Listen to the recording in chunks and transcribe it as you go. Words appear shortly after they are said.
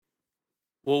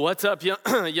Well, what's up,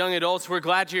 young adults? We're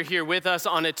glad you're here with us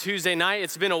on a Tuesday night.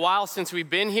 It's been a while since we've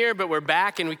been here, but we're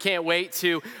back, and we can't wait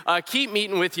to keep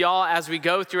meeting with y'all as we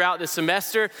go throughout the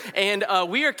semester. And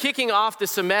we are kicking off the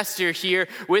semester here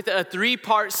with a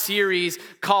 3-part series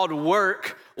called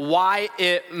Work, Why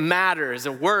It Matters.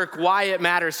 Work, Why It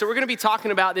Matters. So we're going to be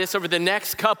talking about this over the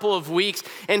next couple of weeks,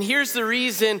 and here's the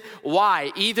reason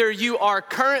why. Either you are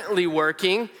currently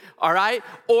working, all right?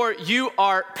 Or you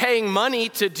are paying money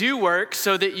to do work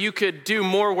so that you could do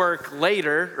more work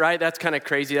later, right? That's kind of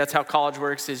crazy. That's how college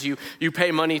works, is you pay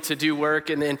money to do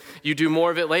work and then you do more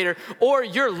of it later. Or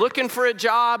you're looking for a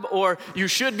job, or you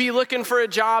should be looking for a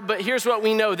job, but here's what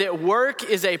we know, that work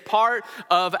is a part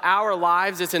of our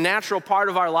lives. It's a natural part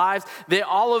of our lives that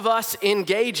all of us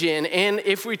engage in. And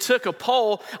if we took a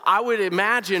poll, I would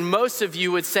imagine most of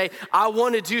you would say, I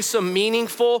want to do some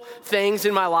meaningful things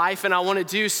in my life, and I want to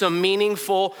do some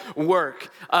meaningful work.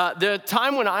 The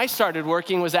time when I started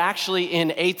working was actually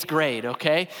in 8th grade,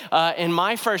 okay? In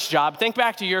my first job, think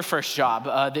back to your first job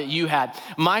that you had.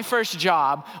 My first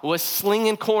job was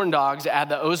slinging corn dogs at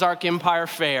the Ozark Empire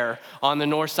Fair on the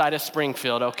north side of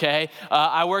Springfield, okay?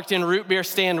 I worked in Root Beer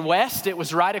Stand West. It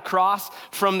was right across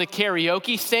from the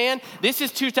karaoke stand. This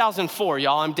is 2004,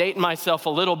 y'all. I'm dating myself a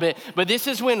little bit, but this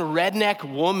is when Redneck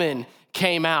Woman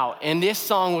came out, and this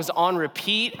song was on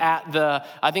repeat at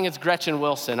I think it's Gretchen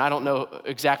Wilson. I don't know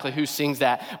exactly who sings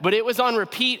that, but it was on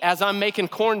repeat as I'm making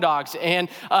corn dogs. And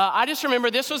I just remember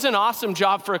this was an awesome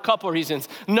job for a couple of reasons.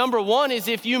 Number one is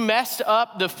if you messed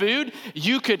up the food,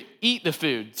 you could eat the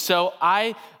food. So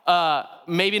I,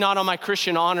 maybe not on my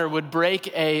Christian honor, would break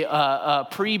a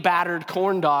pre-battered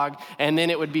corn dog, and then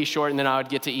it would be short, and then I would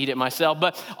get to eat it myself.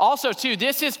 But also, too,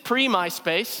 this is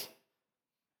pre-MySpace.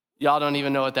 Y'all don't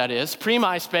even know what that is.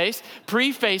 Pre-MySpace,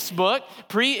 pre-Facebook,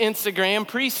 pre-Instagram,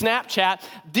 pre-Snapchat.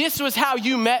 This was how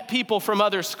you met people from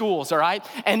other schools, all right?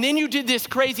 And then you did this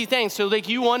crazy thing. So like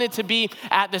you wanted to be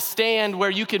at the stand where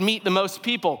you could meet the most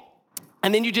people.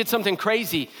 And then you did something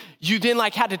crazy. You then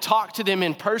had to talk to them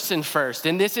in person first.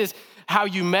 And this is how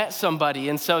you met somebody.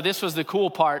 And so this was the cool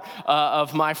part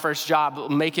of my first job,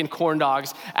 making corn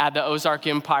dogs at the Ozark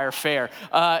Empire Fair.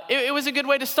 It was a good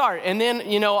way to start. And then,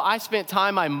 I spent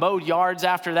time, I mowed yards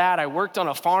after that. I worked on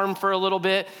a farm for a little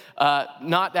bit.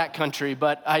 Not that country,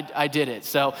 but I did it.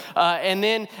 So, and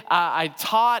then I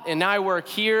taught, and now I work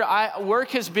here.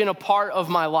 Work has been a part of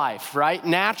my life, right?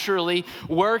 Naturally,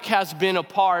 work has been a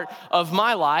part of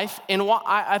my life. And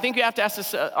I think we have to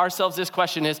ask ourselves this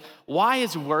question is, why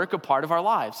is work a part of our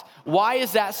lives? Why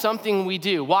is that something we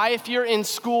do? Why, if you're in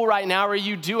school right now, are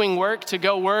you doing work to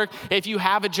go work? If you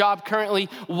have a job currently,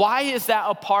 why is that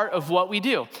a part of what we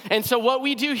do? And so what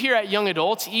we do here at Young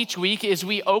Adults each week is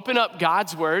we open up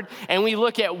God's Word and we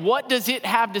look at what does it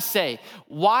have to say?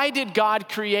 Why did God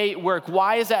create work?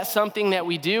 Why is that something that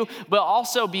we do? But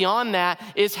also beyond that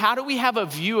is, how do we have a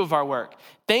view of our work?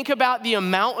 Think about the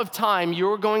amount of time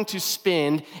you're going to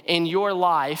spend in your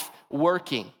life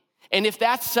working. And if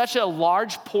that's such a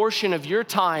large portion of your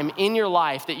time in your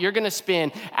life that you're going to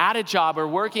spend at a job or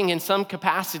working in some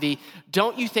capacity,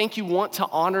 don't you think you want to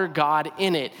honor God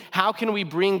in it? How can we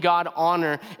bring God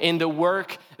honor in the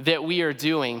work that we are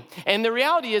doing? And the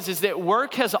reality is that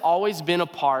work has always been a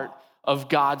part of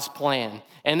God's plan.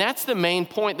 And that's the main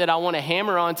point that I want to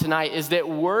hammer on tonight, is that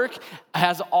work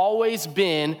has always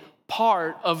been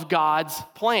part of God's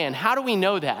plan. How do we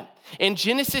know that? In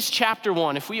Genesis chapter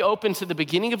 1, if we open to the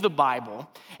beginning of the Bible,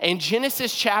 in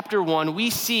Genesis chapter 1, we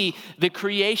see the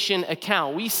creation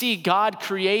account. We see God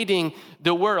creating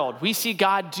the world. We see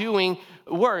God doing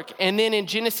work. And then in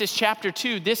Genesis chapter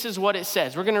 2, this is what it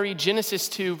says. We're going to read Genesis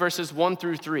 2, verses 1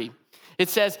 through 3. It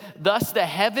says, "Thus the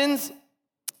heavens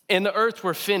and the earth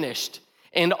were finished,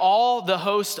 and all the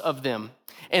host of them.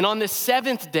 And on the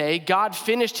 7th day, God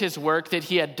finished his work that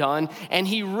he had done, and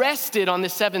he rested on the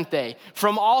 7th day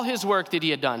from all his work that he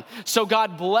had done. So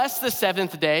God blessed the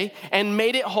 7th day and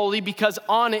made it holy, because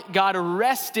on it God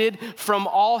rested from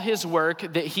all his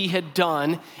work that he had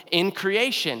done in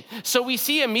creation." So we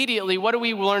see immediately, what do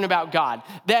we learn about God?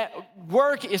 That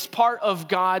work is part of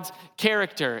God's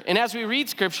character. And as we read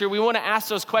scripture, we want to ask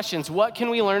those questions. What can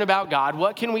we learn about God?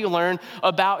 What can we learn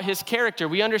about his character?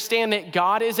 We understand that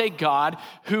God is a God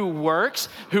who works,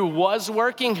 who was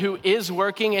working, who is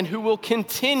working, and who will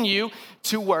continue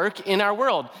to work in our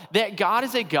world. That God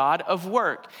is a God of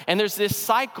work. And there's this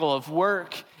cycle of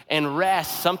work and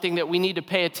rest, something that we need to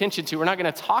pay attention to. We're not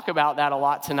going to talk about that a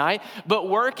lot tonight, but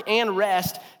work and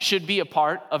rest should be a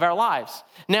part of our lives.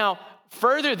 Now,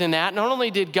 Further than that, not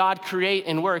only did God create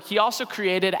and work, he also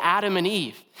created Adam and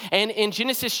Eve. And in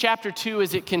Genesis chapter 2,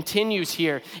 as it continues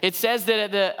here, it says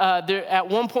that at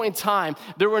one point in time,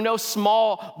 there were no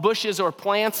small bushes or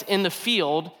plants in the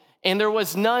field, and there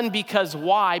was none because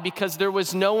why? Because there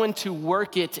was no one to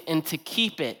work it and to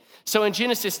keep it. So in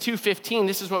Genesis 2:15,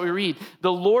 this is what we read.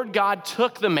 The Lord God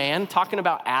took the man, talking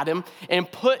about Adam, and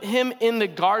put him in the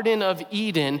Garden of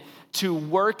Eden to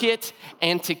work it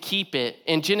and to keep it.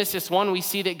 In Genesis 1, we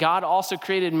see that God also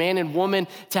created man and woman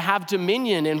to have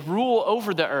dominion and rule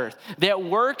over the earth. That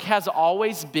work has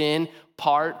always been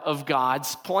part of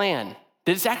God's plan.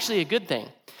 That it's actually a good thing.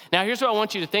 Now, here's what I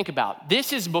want you to think about.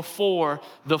 This is before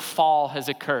the fall has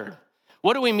occurred.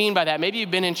 What do we mean by that? Maybe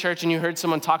you've been in church and you heard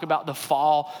someone talk about the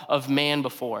fall of man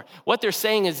before. What they're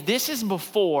saying is this is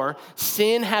before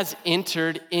sin has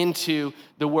entered into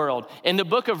the world. In the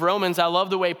book of Romans, I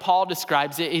love the way Paul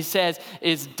describes it. He says,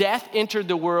 is death entered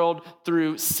the world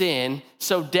through sin,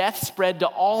 so death spread to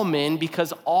all men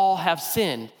because all have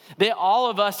sinned. That all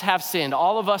of us have sinned.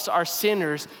 All of us are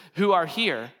sinners who are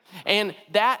here. And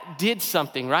that did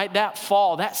something, right? That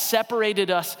fall, that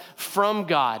separated us from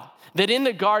God. That in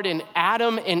the garden,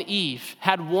 Adam and Eve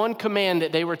had one command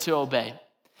that they were to obey.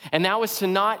 And that was to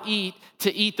not eat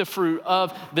the fruit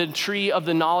of the tree of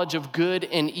the knowledge of good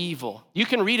and evil. You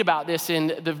can read about this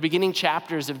in the beginning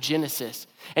chapters of Genesis.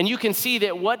 And you can see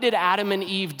that what did Adam and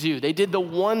Eve do? They did the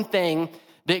one thing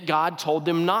that God told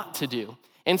them not to do.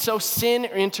 And so sin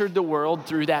entered the world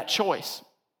through that choice.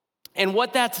 And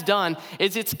what that's done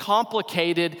is it's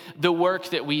complicated the work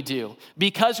that we do.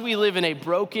 Because we live in a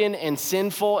broken and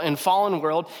sinful and fallen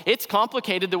world, it's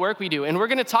complicated the work we do. And we're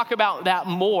going to talk about that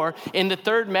more in the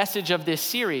third message of this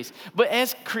series. But it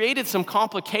has created some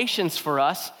complications for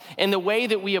us in the way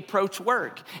that we approach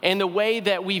work and the way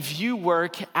that we view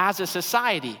work as a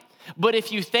society. But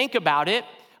if you think about it,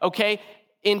 okay,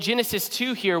 in Genesis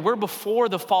 2 here, we're before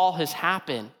the fall has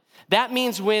happened. That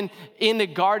means when in the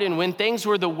garden, when things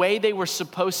were the way they were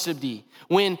supposed to be,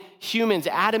 when humans,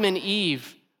 Adam and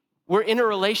Eve, were in a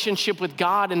relationship with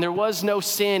God and there was no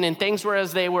sin and things were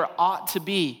as they were ought to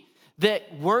be,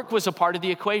 that work was a part of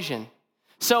the equation.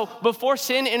 So before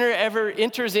sin ever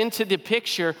enters into the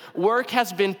picture, work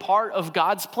has been part of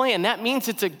God's plan. That means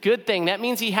it's a good thing. That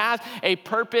means he has a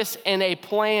purpose and a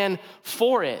plan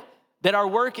for it. That our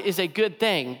work is a good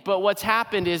thing. But what's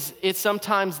happened is it's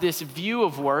sometimes this view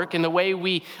of work and the way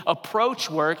we approach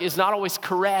work is not always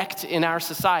correct in our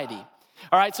society.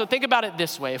 All right, so think about it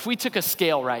this way. If we took a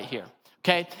scale right here,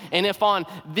 okay? And if on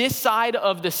this side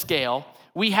of the scale,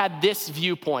 we had this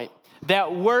viewpoint,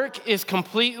 that work is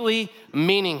completely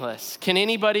meaningless. Can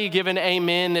anybody give an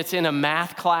amen that's in a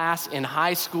math class in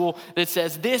high school that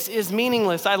says, this is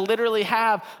meaningless? I literally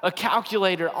have a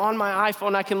calculator on my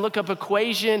iPhone. I can look up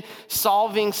equation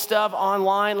solving stuff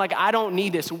online. Like, I don't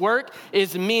need this. Work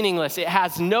is meaningless. It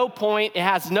has no point. It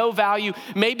has no value.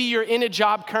 Maybe you're in a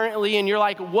job currently and you're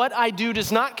like, what I do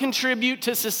does not contribute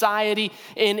to society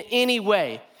in any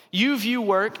way. You view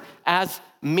work as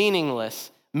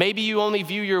meaningless. Maybe you only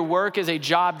view your work as a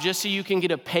job just so you can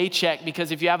get a paycheck,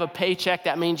 because if you have a paycheck,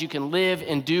 that means you can live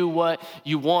and do what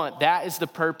you want. That is the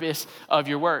purpose of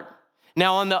your work.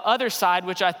 Now, on the other side,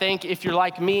 which I think if you're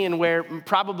like me and where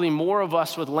probably more of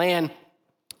us would land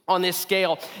on this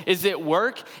scale, is that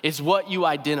work is what you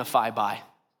identify by.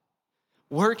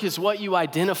 Work is what you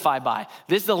identify by.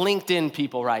 This is the LinkedIn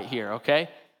people right here, okay?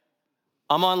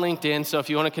 I'm on LinkedIn, so if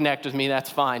you want to connect with me, that's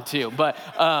fine too. But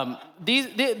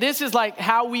this is like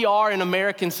how we are in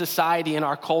American society and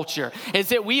our culture, is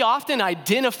that we often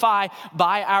identify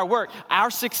by our work.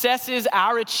 Our successes,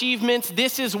 our achievements,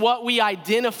 this is what we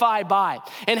identify by.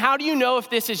 And how do you know if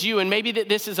this is you? And maybe that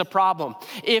this is a problem.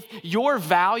 If your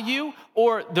value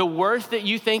or the worth that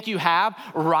you think you have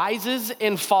rises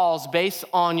and falls based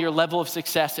on your level of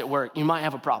success at work, you might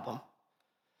have a problem.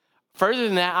 Further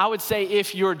than that, I would say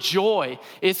if your joy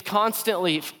is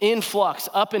constantly in flux,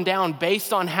 up and down,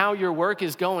 based on how your work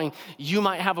is going, you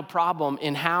might have a problem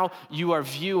in how you are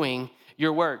viewing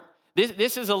your work.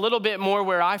 This is a little bit more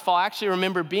where I fall. I actually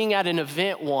remember being at an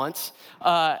event once,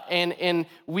 and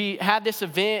we had this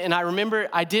event, and I remember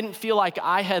I didn't feel like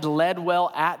I had led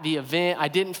well at the event. I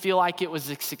didn't feel like it was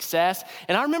a success.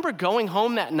 And I remember going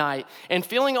home that night and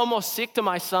feeling almost sick to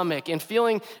my stomach and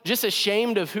feeling just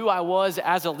ashamed of who I was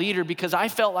as a leader because I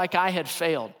felt like I had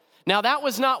failed. Now, that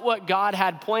was not what God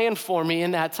had planned for me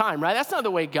in that time, right? That's not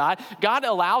the way God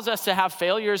allows us to have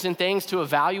failures and things to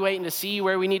evaluate and to see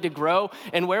where we need to grow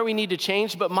and where we need to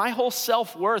change. But my whole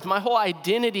self-worth, my whole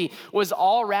identity was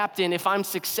all wrapped in, if I'm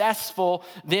successful,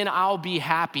 then I'll be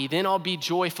happy, then I'll be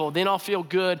joyful, then I'll feel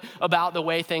good about the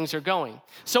way things are going.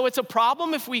 So it's a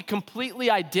problem if we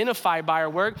completely identify by our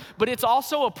work, but it's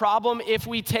also a problem if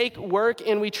we take work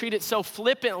and we treat it so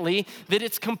flippantly that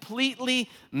it's completely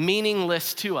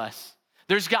meaningless to us.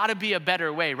 There's got to be a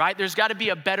better way, right? There's got to be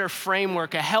a better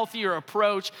framework, a healthier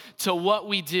approach to what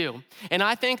we do. And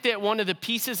I think that one of the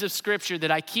pieces of scripture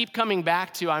that I keep coming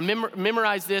back to, I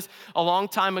memorized this a long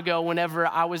time ago whenever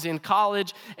I was in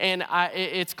college, and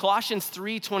it's Colossians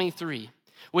 3:23,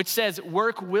 which says,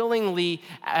 work willingly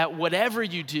at whatever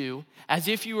you do as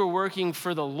if you were working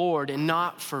for the Lord and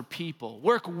not for people.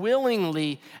 Work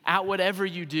willingly at whatever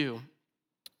you do,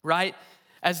 right?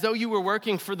 As though you were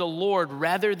working for the Lord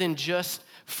rather than just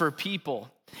for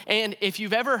people. And if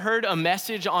you've ever heard a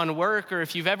message on work, or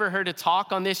if you've ever heard a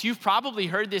talk on this, you've probably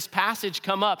heard this passage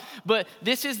come up. But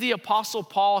this is the Apostle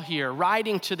Paul here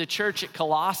writing to the church at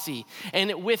Colossae.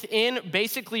 And within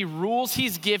basically rules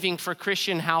he's giving for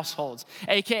Christian households,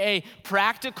 AKA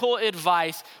practical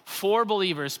advice for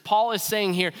believers, Paul is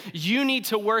saying here, you need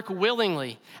to work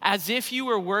willingly as if you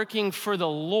were working for the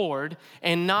Lord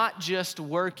and not just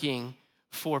working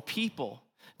for people.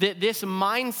 That this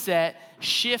mindset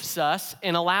shifts us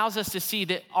and allows us to see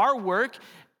that our work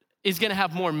is going to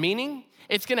have more meaning,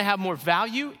 it's going to have more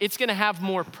value, it's going to have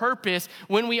more purpose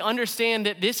when we understand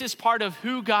that this is part of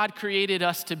who God created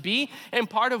us to be and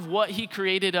part of what he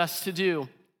created us to do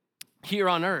here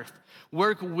on earth.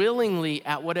 Work willingly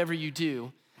at whatever you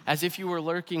do as if you were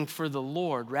working for the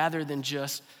Lord rather than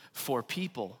just for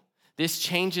people. This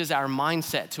changes our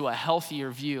mindset to a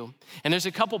healthier view. And there's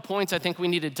a couple points I think we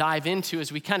need to dive into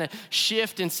as we kind of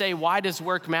shift and say, why does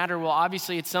work matter? Well,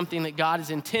 obviously it's something that God has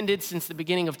intended since the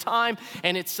beginning of time,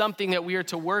 and it's something that we're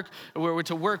to work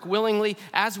willingly.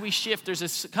 As we shift,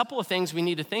 there's a couple of things we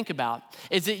need to think about,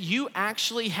 is that you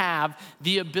actually have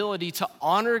the ability to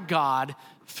honor God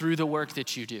through the work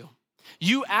that you do.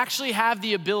 You actually have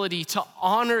the ability to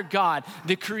honor God,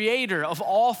 the creator of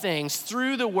all things,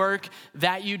 through the work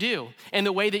that you do and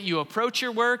the way that you approach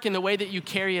your work and the way that you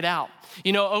carry it out.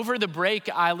 You know, over the break,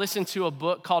 I listened to a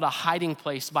book called A Hiding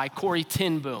Place by Corrie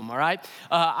ten Boom, all right?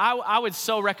 I would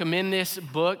so recommend this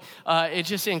book. It's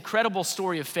just an incredible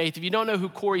story of faith. If you don't know who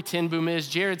Corrie ten Boom is,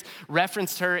 Jared's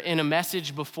referenced her in a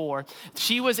message before.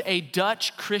 She was a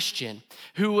Dutch Christian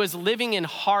who was living in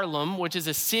Haarlem, which is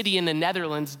a city in the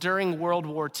Netherlands during World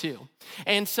War II.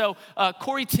 And so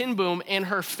Corrie ten Boom and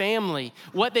her family,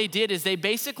 what they did is they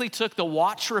basically took the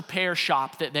watch repair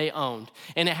shop that they owned,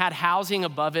 and it had housing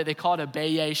above it. They called it a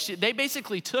baye. They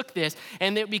basically took this,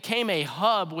 and it became a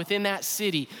hub within that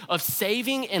city of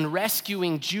saving and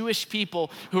rescuing Jewish people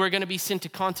who are going to be sent to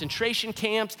concentration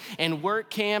camps and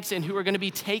work camps and who are going to be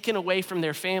taken away from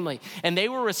their family. And they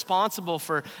were responsible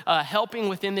for helping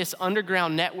within this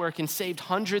underground network and saved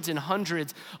hundreds and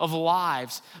hundreds of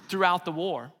lives throughout the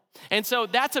war. And so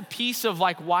that's a piece of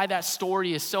like why that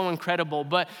story is so incredible.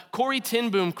 But Corrie ten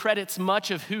Boom credits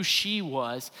much of who she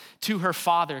was to her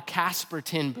father, Casper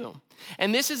ten Boom.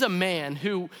 And this is a man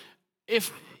who,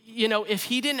 if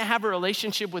he didn't have a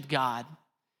relationship with God,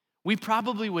 we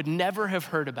probably would never have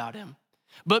heard about him.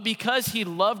 But because he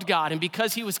loved God and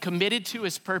because he was committed to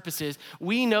his purposes,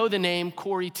 we know the name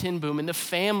Corrie ten Boom and the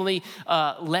family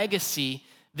legacy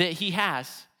that he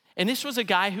has. And this was a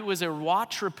guy who was a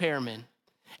watch repairman.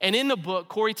 And in the book,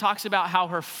 Corrie talks about how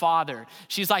her father,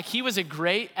 she's like, he was a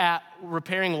great at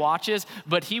repairing watches,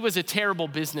 but he was a terrible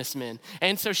businessman.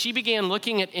 And so she began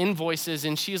looking at invoices,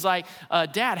 and she's like,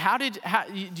 Dad, how do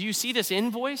you see this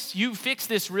invoice? You fixed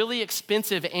this really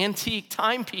expensive antique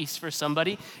timepiece for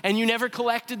somebody, and you never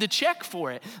collected the check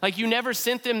for it. Like, you never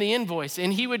sent them the invoice.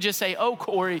 And he would just say, oh,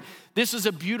 Corrie, this was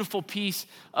a beautiful piece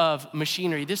of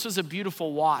machinery. This was a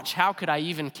beautiful watch. How could I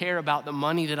even care about the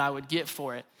money that I would get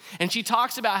for it? And she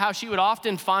talks about how she would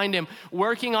often find him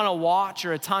working on a watch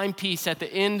or a timepiece at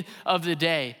the end of the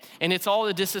day. And it's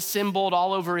all disassembled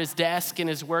all over his desk and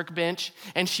his workbench.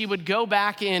 And she would go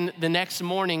back in the next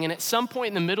morning, and at some point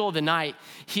in the middle of the night,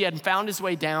 he had found his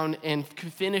way down and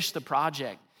finished the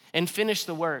project and finished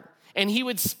the work. And he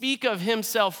would speak of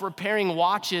himself repairing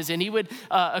watches, and he would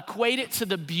equate it to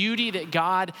the beauty that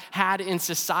God had in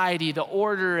society, the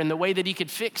order and the way that he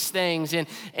could fix things.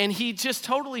 And he just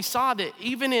totally saw that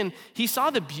he saw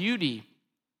the beauty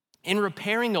in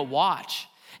repairing a watch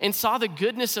and saw the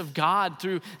goodness of God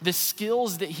through the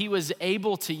skills that he was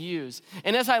able to use.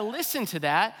 And as I listened to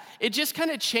that, it just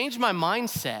kind of changed my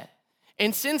mindset.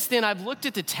 And since then, I've looked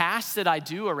at the tasks that I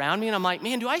do around me and I'm like,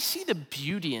 man, do I see the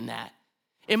beauty in that?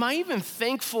 Am I even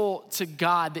thankful to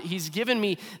God that he's given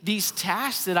me these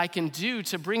tasks that I can do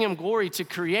to bring him glory, to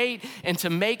create and to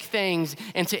make things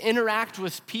and to interact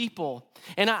with people?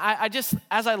 And I just,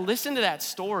 as I listened to that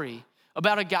story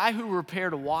about a guy who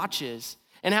repaired watches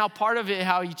and how part of it,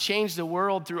 how he changed the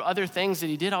world through other things that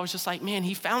he did, I was just like, man,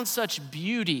 he found such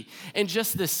beauty in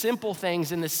just the simple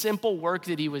things and the simple work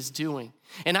that he was doing.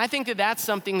 And I think that that's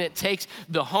something that takes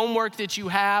the homework that you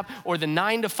have or the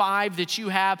 9 to 5 that you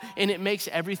have, and it makes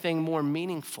everything more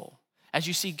meaningful. As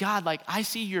you see, God, like, I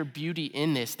see your beauty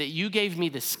in this, that you gave me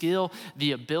the skill,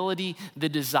 the ability, the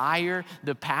desire,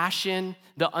 the passion,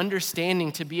 the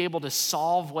understanding to be able to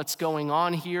solve what's going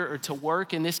on here or to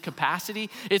work in this capacity.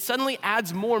 It suddenly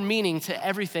adds more meaning to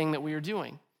everything that we are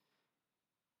doing.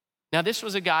 Now, this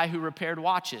was a guy who repaired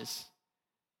watches,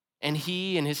 and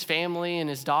he and his family and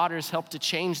his daughters helped to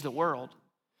change the world.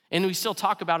 And we still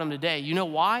talk about him today. You know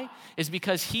why? It's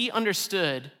because he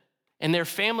understood, and their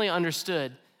family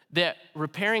understood, that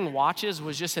repairing watches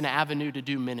was just an avenue to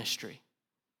do ministry.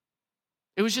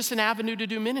 It was just an avenue to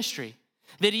do ministry.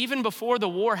 That even before the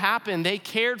war happened, they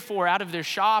cared for, out of their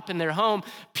shop and their home,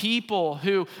 people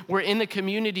who were in the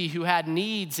community who had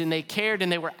needs, and they cared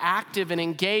and they were active and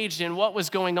engaged in what was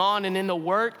going on and in the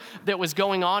work that was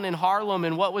going on in Harlem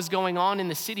and what was going on in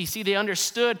the city. See, they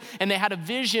understood and they had a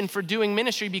vision for doing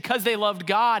ministry because they loved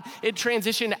God. It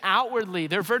transitioned outwardly.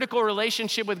 Their vertical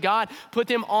relationship with God put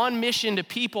them on mission to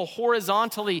people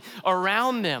horizontally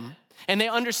around them. And they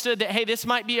understood that, hey, this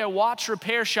might be a watch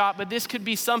repair shop, but this could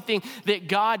be something that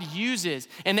God uses.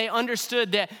 And they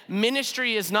understood that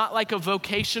ministry is not like a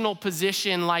vocational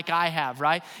position like I have,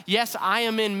 right? Yes, I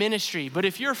am in ministry, but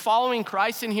if you're following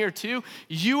Christ in here too,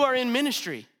 you are in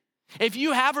ministry. If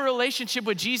you have a relationship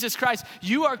with Jesus Christ,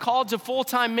 you are called to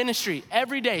full-time ministry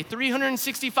every day,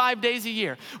 365 days a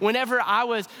year. Whenever I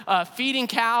was feeding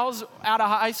cows out of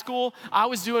high school, I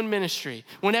was doing ministry.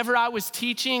 Whenever I was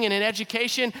teaching and in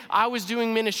education, I was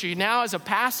doing ministry. Now as a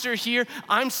pastor here,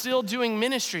 I'm still doing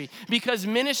ministry because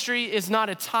ministry is not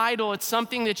a title. It's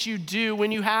something that you do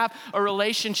when you have a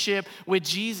relationship with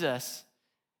Jesus.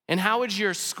 And how would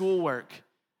your schoolwork,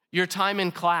 your time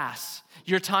in class,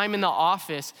 your time in the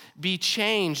office be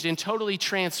changed and totally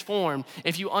transformed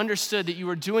if you understood that you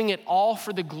were doing it all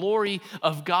for the glory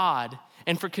of God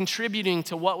and for contributing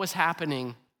to what was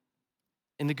happening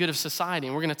in the good of society?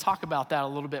 And we're going to talk about that a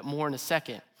little bit more in a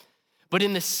second. But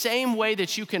in the same way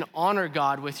that you can honor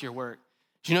God with your work,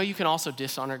 do you know you can also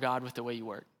dishonor God with the way you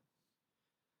work?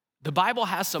 The Bible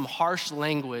has some harsh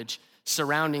language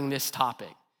surrounding this topic.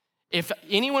 If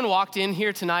anyone walked in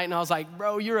here tonight and I was like,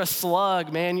 bro, you're a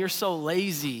slug, man, you're so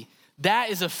lazy, that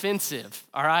is offensive,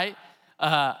 all right?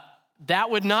 That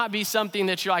would not be something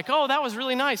that you're like, oh, that was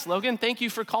really nice, Logan. Thank you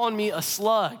for calling me a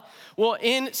slug. Well,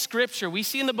 in Scripture, we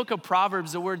see in the book of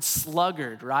Proverbs, the word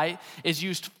sluggard, right, is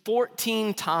used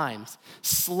 14 times.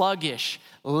 Sluggish,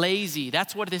 lazy,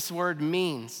 that's what this word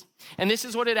means. And this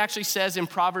is what it actually says in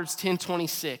Proverbs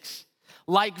 10:26.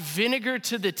 Like vinegar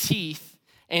to the teeth,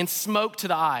 and smoke to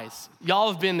the eyes. Y'all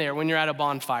have been there when you're at a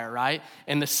bonfire, right?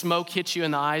 And the smoke hits you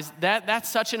in the eyes. That's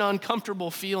such an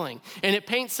uncomfortable feeling. And it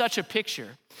paints such a picture.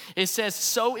 It says,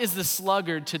 so is the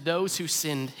sluggard to those who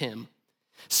send him.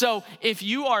 So if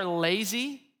you are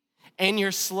lazy and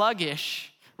you're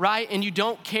sluggish, right, and you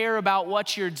don't care about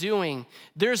what you're doing,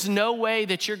 there's no way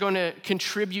that you're going to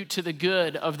contribute to the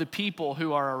good of the people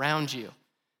who are around you.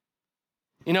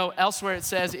 You know, elsewhere it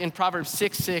says in Proverbs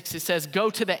 6:6, it says, go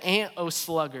to the ant, O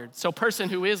sluggard. So person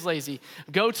who is lazy,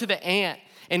 go to the ant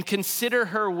and consider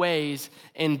her ways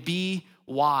and be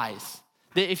wise.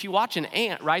 That if you watch an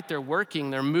ant, right, they're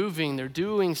working, they're moving, they're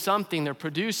doing something, they're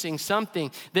producing something,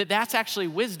 that's actually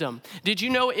wisdom. Did you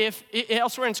know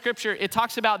elsewhere in Scripture, it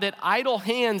talks about that idle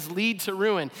hands lead to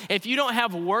ruin. If you don't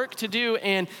have work to do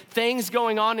and things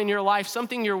going on in your life,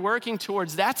 something you're working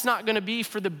towards, that's not gonna be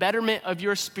for the betterment of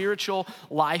your spiritual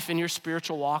life and your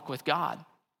spiritual walk with God.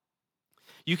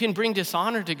 You can bring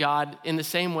dishonor to God in the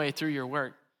same way through your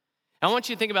work. I want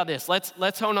you to think about this.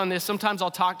 Let's hone on this. Sometimes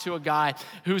I'll talk to a guy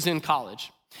who's in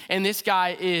college. And this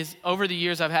guy is, over the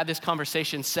years, I've had this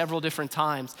conversation several different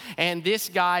times. And this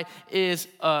guy is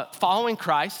following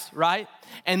Christ, right?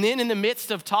 And then in the midst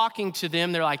of talking to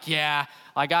them, they're like, yeah,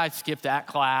 like I skipped that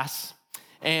class.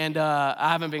 And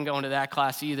I haven't been going to that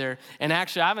class either. And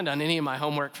actually, I haven't done any of my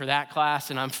homework for that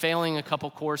class. And I'm failing a couple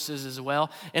courses as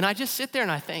well. And I just sit there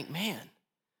and I think, man,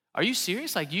 are you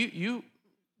serious? Like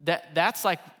that's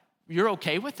like, you're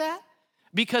okay with that?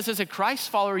 Because as a Christ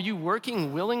follower, are you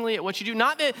working willingly at what you do?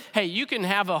 Not that, hey, you can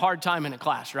have a hard time in a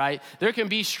class, right? There can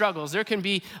be struggles. There can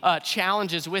be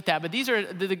challenges with that. But these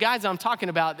are the guys I'm talking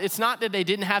about. It's not that they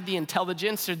didn't have the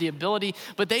intelligence or the ability,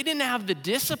 but they didn't have the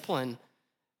discipline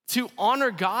to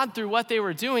honor God through what they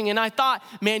were doing. And I thought,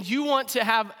 man, you want to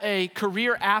have a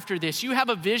career after this. You have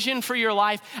a vision for your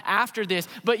life after this.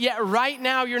 But yet right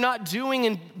now, you're not doing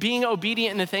and being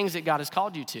obedient in the things that God has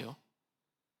called you to.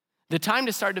 The time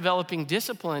to start developing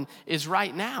discipline is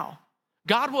right now.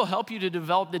 God will help you to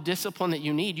develop the discipline that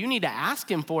you need. You need to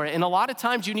ask him for it. And a lot of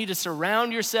times you need to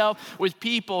surround yourself with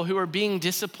people who are being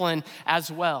disciplined as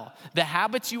well. The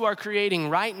habits you are creating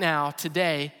right now,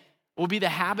 today, will be the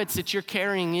habits that you're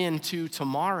carrying into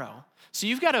tomorrow. So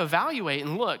you've got to evaluate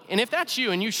and look. And if that's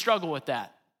you and you struggle with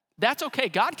that, that's okay.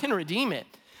 God can redeem it.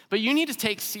 But you need to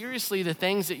take seriously the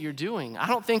things that you're doing. I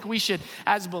don't think we should,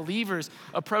 as believers,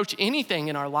 approach anything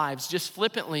in our lives just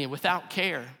flippantly without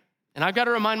care. And I've got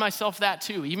to remind myself that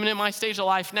too, even in my stage of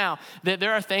life now, that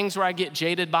there are things where I get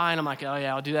jaded by and I'm like, oh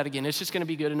yeah, I'll do that again. It's just going to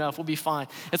be good enough. We'll be fine.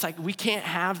 It's like we can't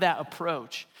have that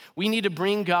approach. We need to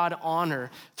bring God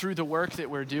honor through the work that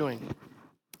we're doing.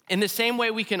 In the same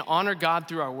way we can honor God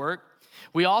through our work,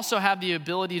 we also have the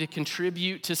ability to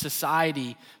contribute to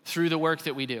society through the work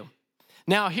that we do.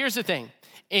 Now, here's the thing.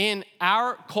 In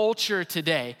our culture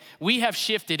today, we have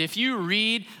shifted. If you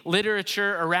read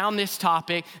literature around this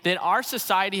topic, that our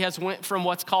society has went from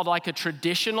what's called like a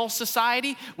traditional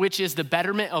society, which is the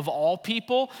betterment of all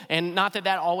people. And not that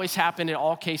always happened in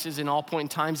all cases in all point in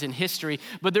times in history,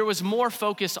 but there was more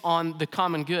focus on the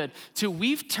common good. To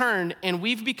we've turned and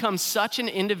we've become such an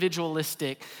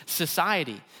individualistic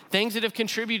society. Things that have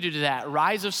contributed to that,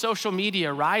 rise of social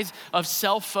media, rise of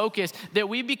self-focus, that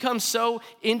we become so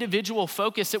individual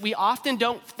focused that we often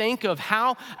don't think of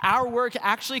how our work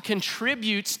actually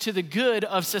contributes to the good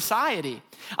of society.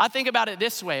 I think about it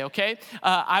this way, okay?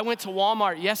 I went to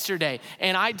Walmart yesterday,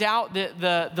 and I doubt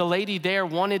that the lady there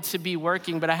wanted to be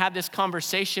working, but I had this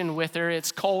conversation with her.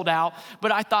 It's cold out,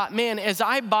 but I thought, man, as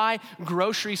I buy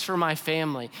groceries for my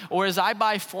family, or as I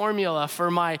buy formula for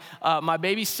my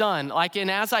baby son, and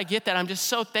as I get that, I'm just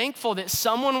so thankful that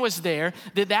someone was there,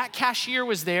 that cashier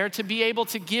was there to be able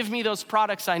to give me those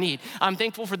products I need. I'm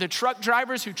thankful for the truck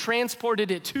drivers who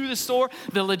transported it to the store,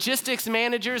 the logistics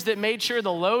managers that made sure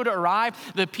the load arrived,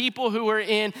 the people who were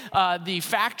in the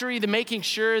factory, making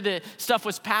sure that stuff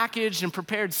was packaged and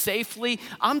prepared safely.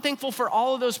 I'm thankful for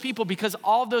all of those people because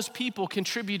all of those people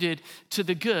contributed to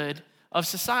the good of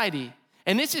society.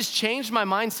 And this has changed my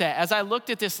mindset as I looked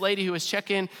at this lady who was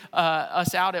checking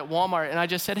us out at Walmart, and I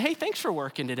just said, hey, thanks for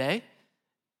working today.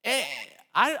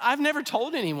 I've never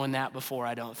told anyone that before,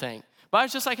 I don't think. But I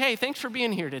was just like, hey, thanks for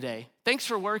being here today. Thanks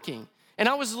for working. And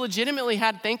I was legitimately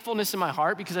had thankfulness in my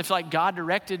heart because I feel like God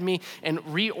directed me and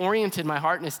reoriented my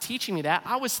heart and is teaching me that.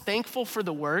 I was thankful for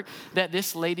the work that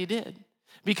this lady did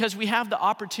because we have the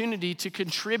opportunity to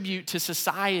contribute to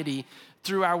society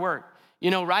through our work.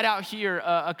 You know, right out here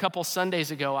a couple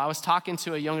Sundays ago, I was talking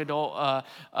to a young adult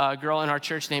girl in our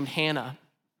church named Hannah.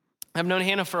 I've known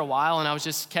Hannah for a while, and I was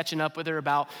just catching up with her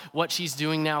about what she's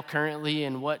doing now currently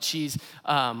and what she's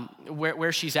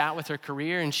where she's at with her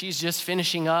career. And she's just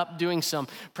finishing up doing some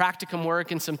practicum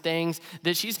work and some things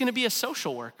that she's going to be a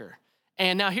social worker.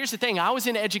 And now here's the thing. I was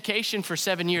in education for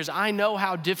 7 years. I know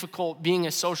how difficult being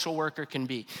a social worker can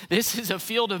be. This is a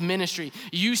field of ministry.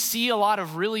 You see a lot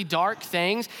of really dark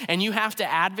things, and you have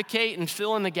to advocate and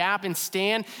fill in the gap and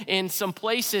stand in some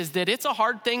places that it's a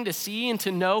hard thing to see and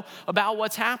to know about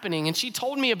what's happening. And she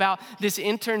told me about this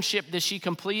internship that she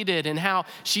completed and how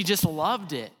she just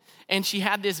loved it. And she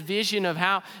had this vision of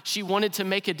how she wanted to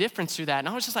make a difference through that. And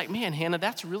I was just like, man, Hannah,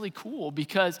 that's really cool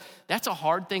because that's a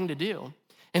hard thing to do.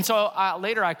 And so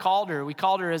later I called her. We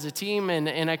called her as a team,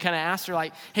 and I kind of asked her,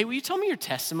 like, hey, will you tell me your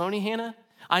testimony, Hannah?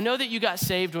 I know that you got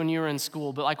saved when you were in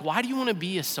school, but why do you want to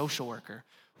be a social worker?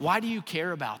 Why do you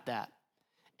care about that?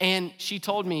 And she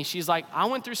told me, she's like, I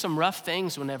went through some rough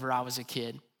things whenever I was a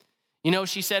kid. You know,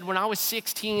 she said, when I was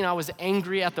 16, I was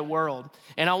angry at the world,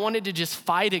 and I wanted to just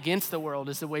fight against the world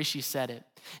is the way she said it.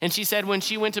 And she said when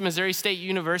she went to Missouri State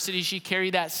University, she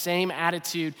carried that same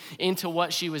attitude into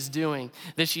what she was doing,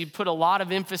 that she put a lot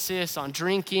of emphasis on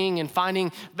drinking and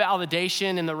finding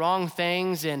validation in the wrong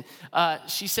things. And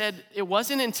she said it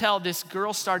wasn't until this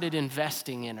girl started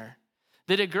investing in her,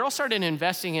 that a girl started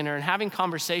investing in her and having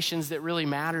conversations that really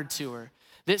mattered to her,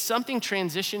 that something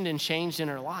transitioned and changed in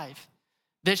her life.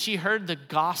 That she heard the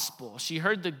gospel, she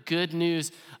heard the good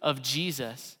news of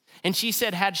Jesus. And she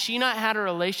said, had she not had a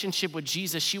relationship with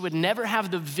Jesus, she would never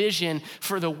have the vision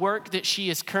for the work that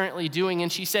she is currently doing.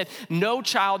 And she said, no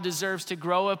child deserves to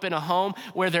grow up in a home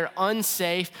where they're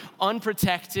unsafe,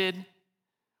 unprotected,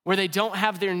 where they don't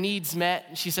have their needs met.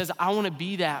 And she says, I want to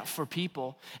be that for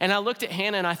people. And I looked at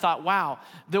Hannah and I thought, wow,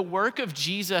 the work of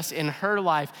Jesus in her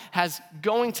life has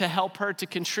going to help her to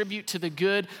contribute to the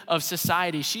good of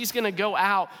society. She's going to go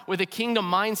out with a kingdom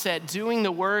mindset, doing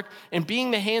the work and being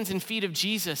the hands and feet of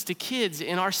Jesus to kids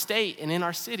in our state and in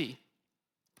our city.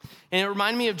 And it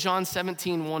reminded me of John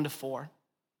 17, 1-4.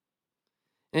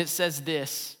 And it says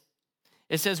this.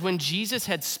 It says, when Jesus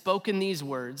had spoken these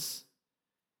words,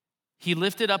 He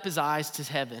lifted up His eyes to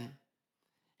heaven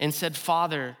and said,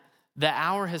 Father, the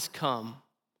hour has come.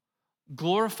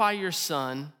 Glorify your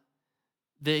Son,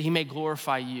 that He may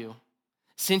glorify you.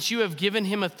 Since you have given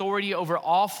Him authority over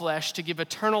all flesh to give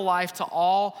eternal life to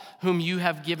all whom you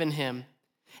have given Him.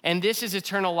 And this is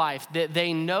eternal life, that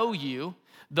they know you,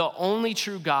 the only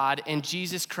true God, and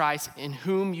Jesus Christ, in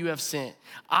whom you have sent.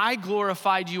 I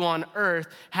glorified you on earth,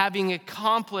 having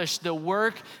accomplished the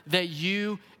work that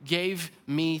you gave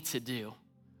me to do.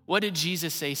 What did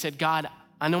Jesus say? He said, God,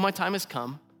 I know my time has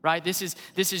come, right? This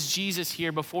is Jesus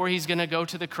here before He's gonna go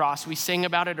to the cross. We sang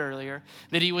about it earlier,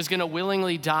 that He was gonna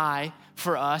willingly die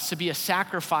for us, to be a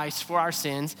sacrifice for our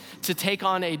sins, to take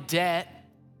on a debt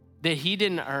that He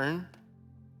didn't earn.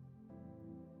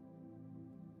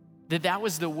 That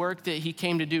was the work that He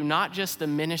came to do, not just the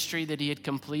ministry that He had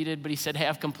completed, but He said, hey,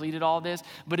 I've completed all this,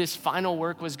 but His final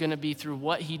work was gonna be through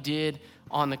what He did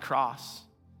on the cross.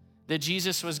 That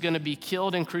Jesus was gonna be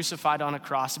killed and crucified on a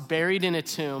cross, buried in a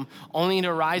tomb, only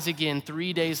to rise again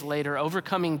 3 days later,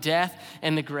 overcoming death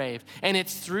and the grave. And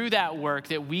it's through that work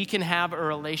that we can have a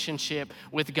relationship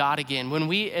with God again. When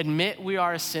we admit we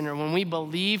are a sinner, when we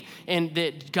believe in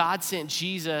that God sent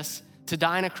Jesus to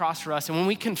die on a cross for us, and when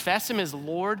we confess Him as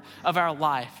Lord of our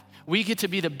life, we get to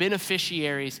be the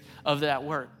beneficiaries of that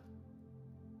work.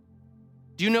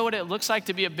 Do you know what it looks like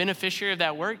to be a beneficiary of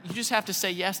that work? You just have to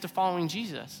say yes to following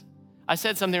Jesus. I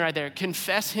said something right there.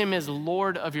 Confess Him as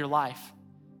Lord of your life.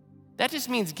 That just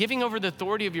means giving over the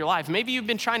authority of your life. Maybe you've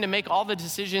been trying to make all the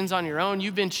decisions on your own.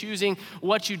 You've been choosing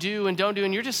what you do and don't do,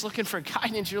 and you're just looking for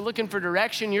guidance. You're looking for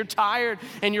direction. You're tired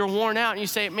and you're worn out, and you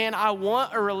say, man, I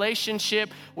want a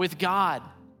relationship with God.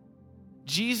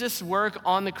 Jesus' work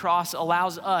on the cross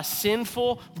allows us,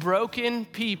 sinful, broken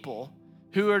people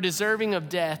who are deserving of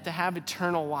death, to have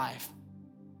eternal life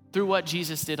through what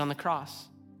Jesus did on the cross.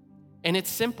 And it's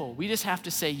simple. We just have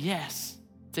to say yes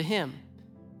to Him.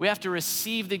 We have to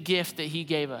receive the gift that He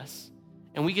gave us,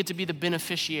 and we get to be the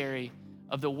beneficiary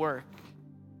of the work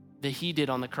that He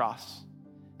did on the cross.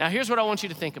 Now, here's what I want you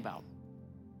to think about.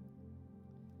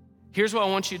 Here's what I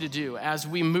want you to do as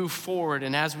we move forward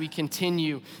and as we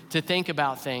continue to think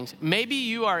about things. Maybe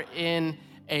you are in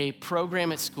a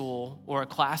program at school or a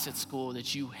class at school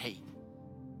that you hate.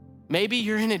 Maybe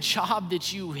you're in a job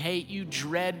that you hate. You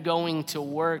dread going to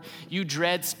work. You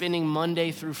dread spending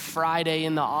Monday through Friday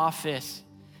in the office.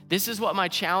 This is what my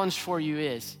challenge for you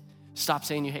is. Stop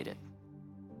saying you hate it.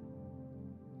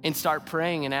 And start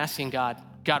praying and asking God,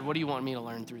 what do you want me to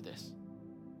learn through this?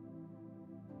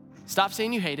 Stop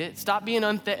saying you hate it. Stop being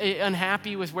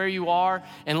unhappy with where you are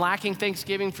and lacking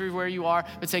thanksgiving for where you are.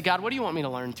 But say, God, what do you want me to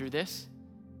learn through this?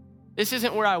 This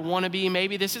isn't where I want to be.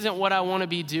 Maybe this isn't what I want to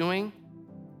be doing.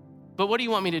 But what do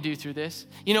you want me to do through this?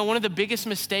 You know, one of the biggest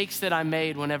mistakes that I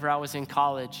made whenever I was in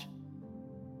college,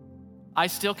 I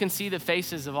still can see the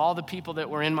faces of all the people that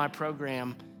were in my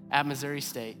program at Missouri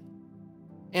State.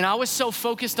 And I was so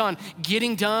focused on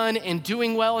getting done and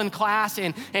doing well in class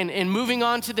and moving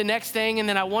on to the next thing, and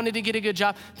then I wanted to get a good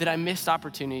job, that I missed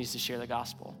opportunities to share the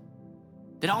gospel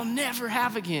that I'll never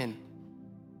have again.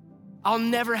 I'll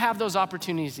never have those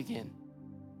opportunities again.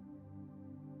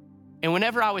 And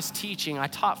whenever I was teaching, I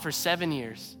taught for 7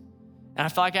 years. And I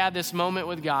felt like I had this moment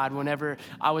with God whenever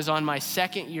I was on my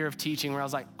second year of teaching where I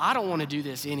was like, I don't want to do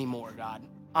this anymore, God.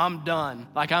 I'm done.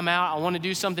 Like, I'm out. I want to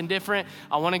do something different.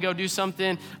 I want to go do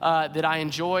something that I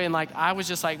enjoy. And I was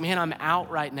just like, man, I'm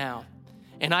out right now.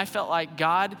 And I felt like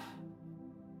God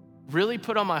really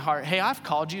put on my heart, hey, I've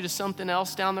called you to something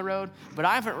else down the road, but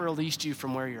I haven't released you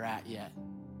from where you're at yet.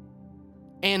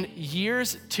 And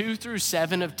years 2 through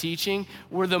 7 of teaching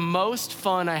were the most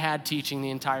fun I had teaching the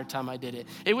entire time I did it.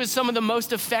 It was some of the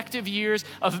most effective years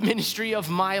of ministry of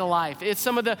my life. It's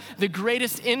some of the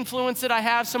greatest influence that I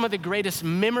have, some of the greatest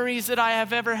memories that I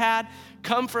have ever had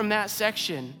come from that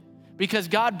section because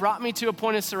God brought me to a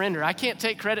point of surrender. I can't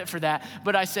take credit for that,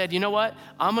 but I said, you know what?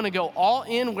 I'm gonna go all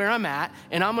in where I'm at,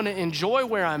 and I'm gonna enjoy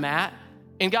where I'm at,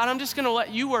 And God, I'm just gonna let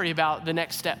you worry about the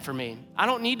next step for me. I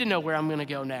don't need to know where I'm gonna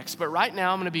go next, but right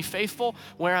now I'm gonna be faithful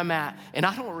where I'm at, and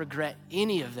I don't regret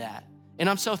any of that. And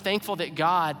I'm so thankful that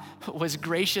God was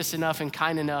gracious enough and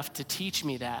kind enough to teach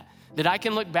me that I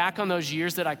can look back on those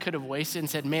years that I could have wasted and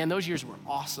said, man, those years were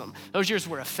awesome. Those years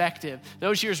were effective.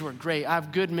 Those years were great. I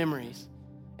have good memories.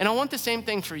 And I want the same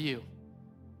thing for you,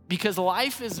 because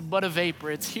life is but a vapor.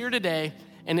 It's here today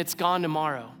and it's gone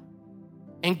tomorrow.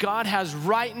 And God has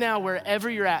right now, wherever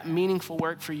you're at, meaningful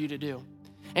work for you to do.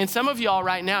 And some of y'all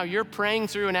right now, you're praying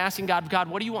through and asking God,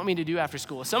 what do you want me to do after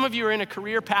school? Some of you are in a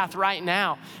career path right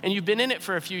now, and you've been in it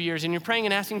for a few years, and you're praying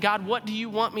and asking God, what do you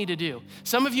want me to do?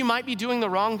 Some of you might be doing the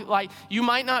wrong, you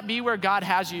might not be where God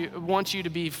wants you to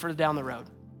be for down the road.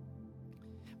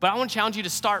 But I want to challenge you to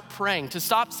start praying, to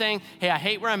stop saying, hey, I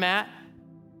hate where I'm at,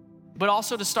 but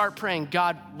also to start praying,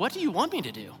 God, what do you want me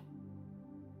to do?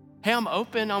 Hey, I'm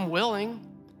open, I'm willing.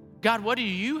 God, what do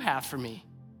you have for me?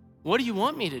 What do you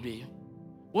want me to do?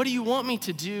 What do you want me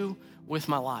to do with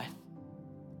my life?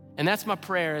 And that's my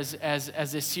prayer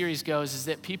as this series goes, is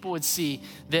that people would see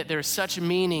that there's such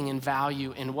meaning and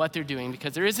value in what they're doing,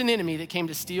 because there is an enemy that came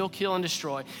to steal, kill, and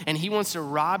destroy, and he wants to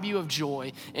rob you of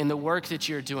joy in the work that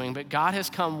you're doing. But God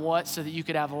has come so that you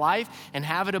could have life and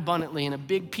have it abundantly, and a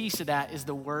big piece of that is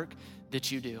the work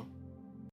that you do.